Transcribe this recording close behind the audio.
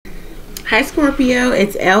Hi Scorpio,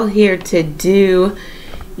 it's Elle here to do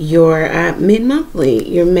your mid-monthly,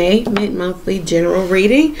 your May mid-monthly general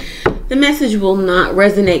reading. The message will not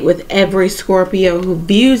resonate with every Scorpio who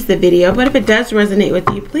views the video, but if it does resonate with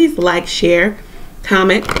you, please like, share,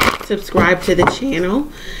 comment, subscribe to the channel.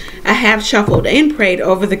 I have shuffled and prayed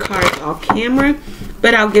over the cards off camera,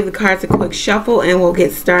 but I'll give the cards a quick shuffle and we'll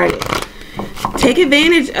get started. Take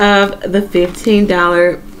advantage of the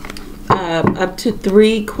 $15 up to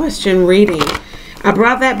 3 question reading. I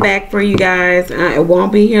brought that back for you guys. It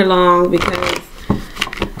won't be here long because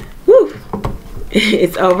whew,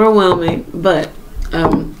 it's overwhelming, but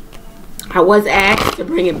I was asked to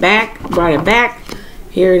bring it back, brought it back.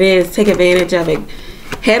 Here it is. Take advantage of it.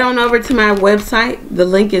 Head on over to my website. The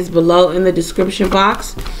link is below in the description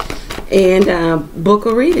box, and book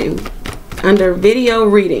a reading under video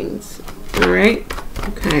readings. All right,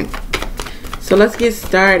 okay, so let's get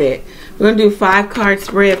started. We're going to do 5-card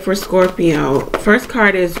spread for Scorpio. First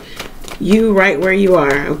card is you right where you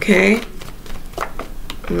are, okay?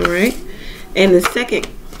 All right. And the second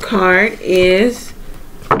card is,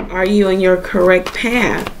 are you on your correct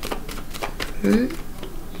path? Okay.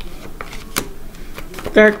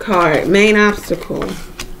 Third card, main obstacle.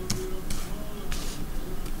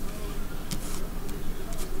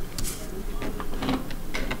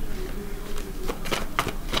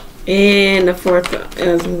 And the fourth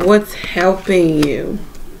is what's helping you.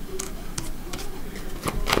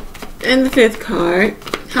 And the fifth card,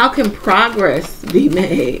 how can progress be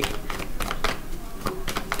made?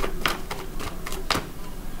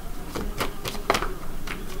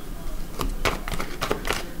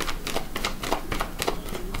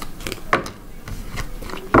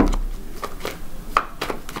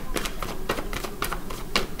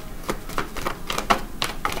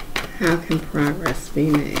 How can progress be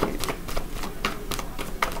made?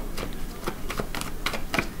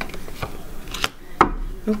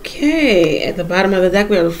 Okay, at the bottom of the deck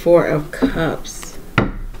we have the 4 of Cups.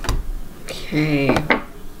 Okay.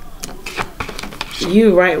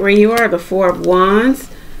 You right where you are, the 4 of Wands.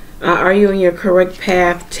 Are you on your correct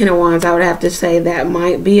path? 10 of Wands, I would have to say that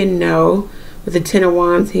might be a no with the 10 of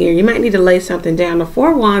Wands here. You might need to lay something down. The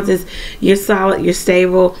 4 of Wands is you're solid, you're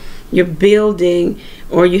stable, you're building,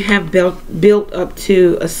 or you have built up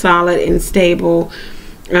to a solid and stable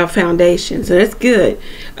foundation. So that's good.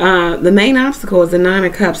 The main obstacle is the 9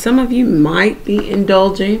 of Cups. Some of you might be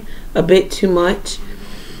indulging a bit too much,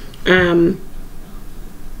 or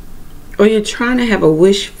you're trying to have a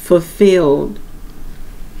wish fulfilled,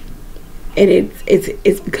 and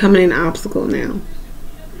it's becoming an obstacle now.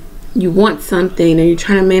 You want something, or you're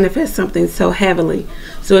trying to manifest something so heavily.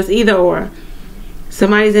 So it's either or.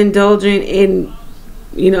 Somebody's indulging in,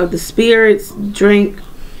 you know, the spirits, drink,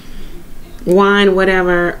 wine,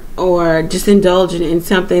 whatever, or just indulging in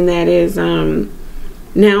something that is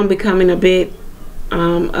now becoming a bit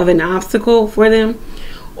of an obstacle for them,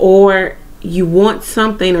 or you want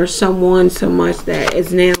something or someone so much that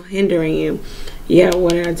is now hindering you. Yeah,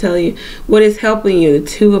 what did I tell you? What is helping you? The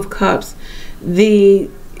 2 of Cups, the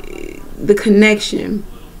connection.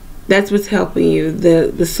 That's what's helping you.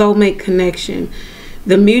 The soulmate connection.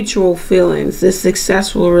 The mutual feelings, the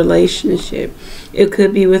successful relationship. It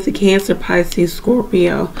could be with the Cancer, Pisces,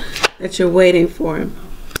 Scorpio that you're waiting for.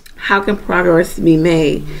 How can progress be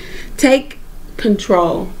made? Take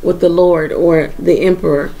control with the Lord or the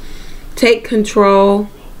Emperor. Take control,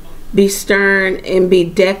 be stern, and be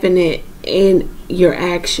definite in your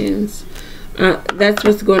actions. That's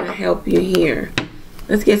what's going to help you here.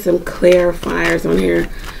 Let's get some clarifiers on here.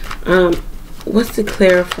 What's the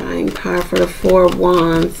clarifying card for the 4 of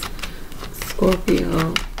Wands?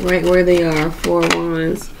 Scorpio, right where they are, 4 of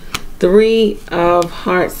Wands. 3 of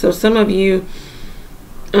Hearts. So some of you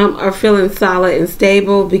are feeling solid and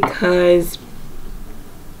stable because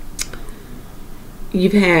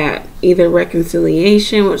you've had either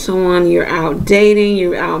reconciliation with someone, you're out dating,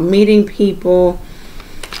 you're out meeting people.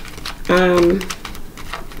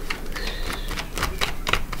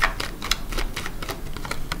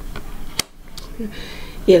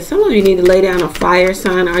 Yeah, some of you need to lay down a fire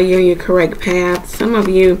sign. Are you on your correct path? Some of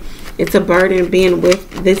you, it's a burden being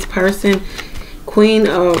with this person. Queen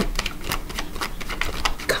of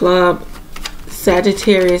Club,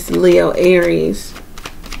 Sagittarius, Leo, Aries.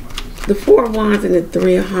 The 4 of Wands and the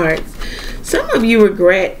 3 of Hearts. Some of you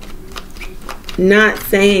regret not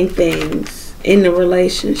saying things in the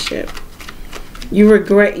relationship. You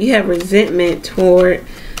regret, you have resentment toward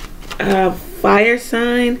a fire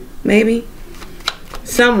sign, maybe.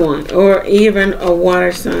 Someone, or even a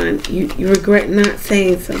water sign. You regret not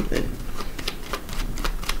saying something.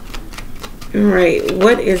 All right,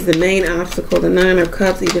 what is the main obstacle? The Nine of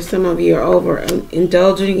Cups. Either some of you are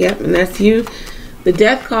overindulging. Yep, and that's you. The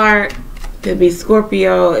Death card could be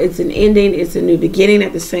Scorpio. It's an ending. It's a new beginning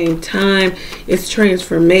at the same time. It's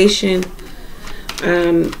transformation.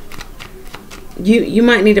 You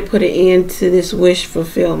might need to put an end to this wish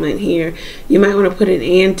fulfillment here. You might want to put an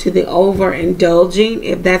end to the overindulging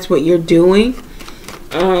if that's what you're doing.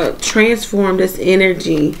 Transform this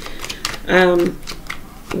energy.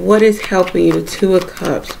 What is helping you? The Two of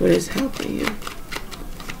Cups. What is helping you?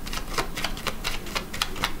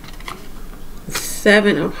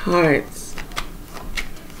 Seven of Hearts.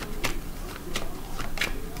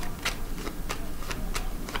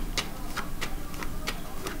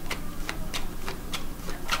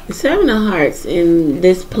 The Seven of Hearts in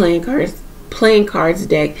this playing cards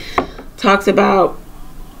deck talks about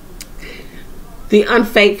the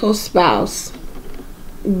unfaithful spouse,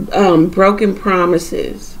 broken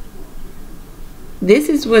promises. This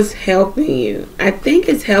is what's helping you. I think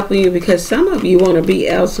it's helping you because some of you want to be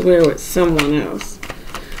elsewhere with someone else.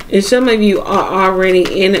 And some of you are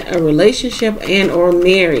already in a relationship and or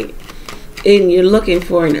married. And you're looking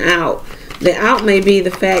for an out. The out may be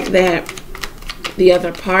the fact that the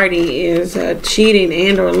other party is cheating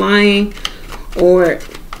and or lying, or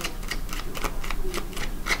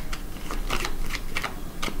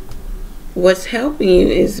what's helping you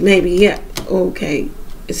is maybe, yeah, okay.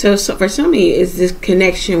 So for some of you, is this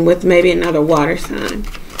connection with maybe another water sign.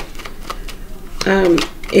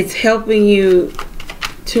 It's helping you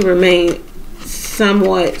to remain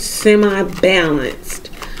somewhat semi-balanced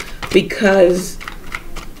because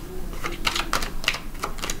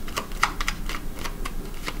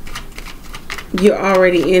you're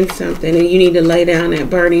already in something and you need to lay down that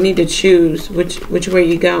burden. You need to choose which way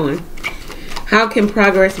you're going. How can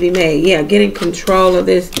progress be made? Yeah, getting control of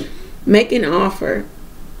this. Make an offer.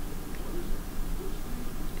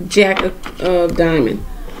 Jack of Diamond.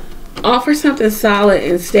 Offer something solid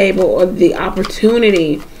and stable, or the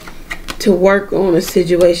opportunity to work on a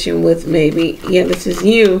situation with maybe, yeah, this is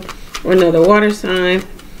you or another water sign.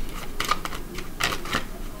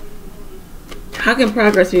 How can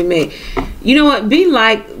progress be made? You know what? Be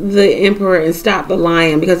like the Emperor and stop the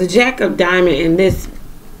lion, because the Jack of Diamond in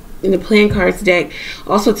the playing cards deck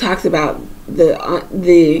also talks about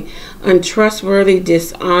the untrustworthy,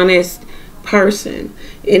 dishonest person,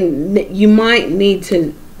 and you might need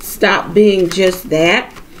to stop being just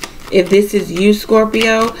that. If this is you,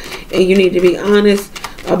 Scorpio, and you need to be honest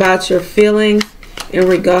about your feelings in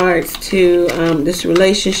regards to this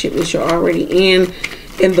relationship that you're already in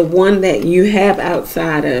and the one that you have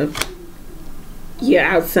outside of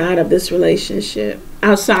this relationship,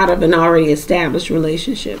 outside of an already established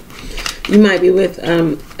relationship. You might be with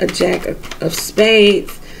a Jack of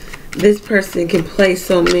Spades. This person can play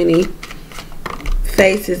so many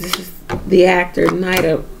faces. This is the actor, Nine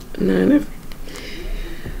of.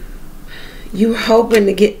 You were hoping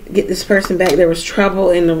to get this person back. There was trouble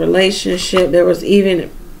in the relationship. There was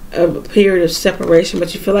even a period of separation,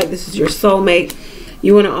 but you feel like this is your soulmate.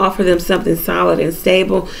 You want to offer them something solid and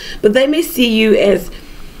stable, but they may see you as,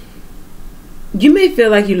 you may feel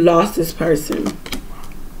like you lost this person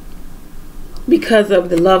because of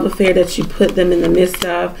the love affair that you put them in the midst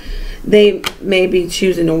of. They may be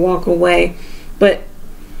choosing to walk away, but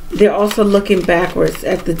they're also looking backwards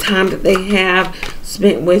at the time that they have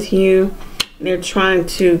spent with you. They're trying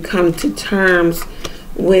to come to terms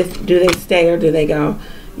with, do they stay or do they go?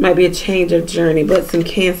 Might be a change of journey, but some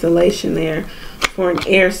cancellation there for an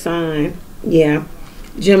air sign. Yeah,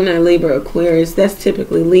 Gemini, Libra, Aquarius. That's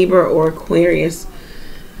typically Libra or Aquarius.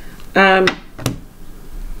 So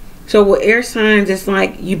with air signs, it's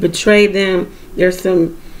like you betrayed them. There's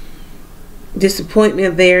some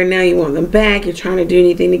disappointment there. Now you want them back. You're trying to do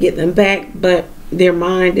anything to get them back, but their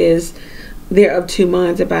mind is, they're of two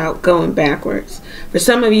minds about going backwards. For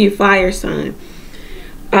some of you, fire sign.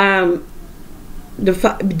 Dealing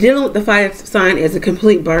with the fire sign is a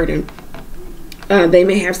complete burden. They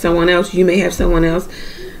may have someone else. You may have someone else.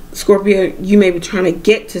 Scorpio, you may be trying to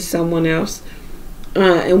get to someone else.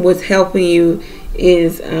 And what's helping you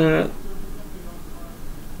is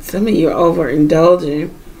some of you are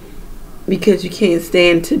overindulging because you can't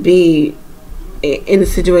stand to be in the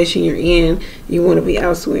situation you're in. You want to be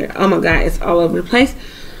elsewhere. Oh my God, it's all over the place.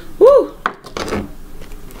 Woo!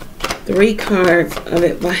 3 cards of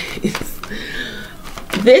advice.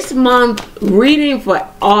 This month, reading for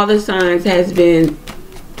all the signs has been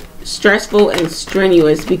stressful and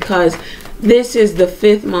strenuous because this is the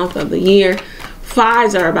 5th month of the year.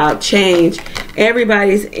 5s are about change.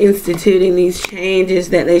 Everybody's instituting these changes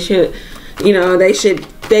that they should, you know, they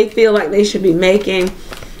feel like they should be making.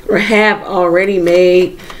 or have already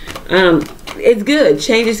made. It's good.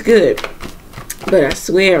 Change is good. But I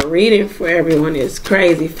swear, reading for everyone is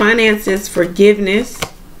crazy. Finances, forgiveness,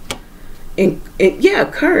 and yeah,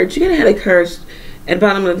 courage. You're going to have the courage. At the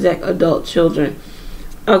bottom of the deck, adult children.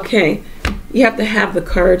 Okay, you have to have the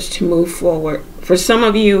courage to move forward. For some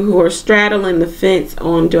of you who are straddling the fence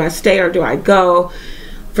on do I stay or do I go,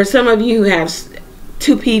 for some of you who have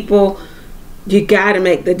two people, you got to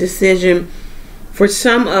make the decision. For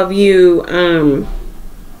some of you,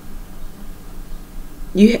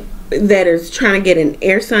 that is trying to get an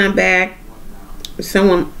air sign back,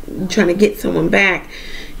 someone trying to get someone back,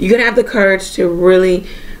 you're going to have the courage to really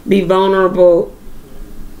be vulnerable,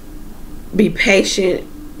 be patient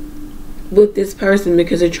with this person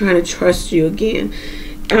because they're trying to trust you again.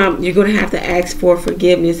 You're going to have to ask for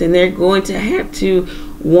forgiveness, and they're going to have to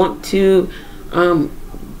want to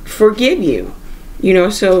forgive you. You know,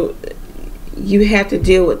 so you have to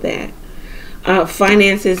deal with that.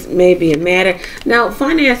 Finances may be a matter. Now,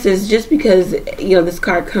 finances, just because this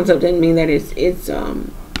card comes up doesn't mean that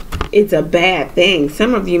it's a bad thing.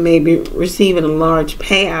 Some of you may be receiving a large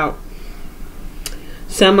payout.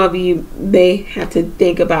 Some of you may have to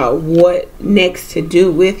think about what next to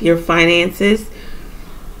do with your finances,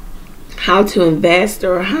 how to invest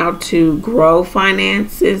or how to grow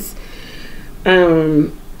finances.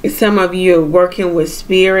 Some of you are working with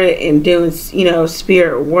spirit and doing,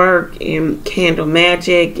 spirit work and candle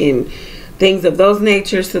magic and things of those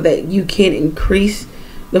nature so that you can increase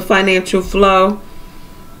the financial flow.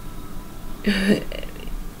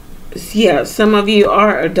 Yeah, some of you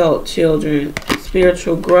are adult children.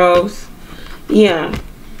 Spiritual growth. Yeah.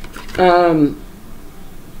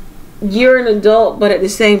 You're an adult, but at the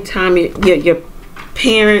same time, your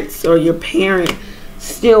parents or your parent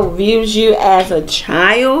still views you as a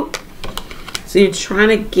child. So you're trying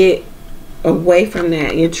to get away from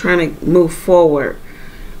that. You're trying to move forward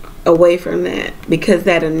away from that because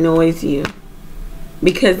that annoys you.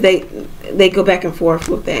 Because they go back and forth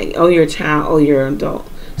with that. Oh, you're a child. Oh, you're an adult.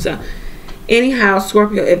 So anyhow,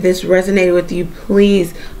 Scorpio, if this resonated with you,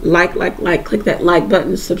 please like, click that like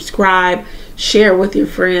button, subscribe, share with your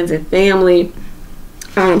friends and family.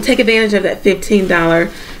 Take advantage of that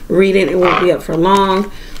 $15 reading. It won't be up for long.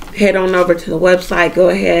 Head on over to the website. Go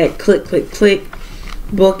ahead, click,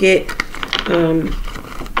 book it.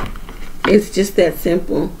 It's just that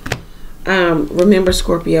simple. Remember,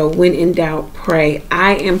 Scorpio, when in doubt, pray.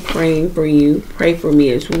 I am praying for you. Pray for me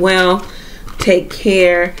as well. Take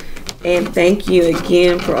care. And thank you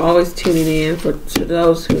again for always tuning in. To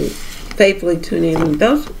those who faithfully tune in and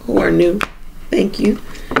those who are new, thank you.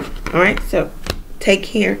 All right, so take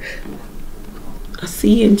care. I'll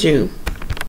see you in June.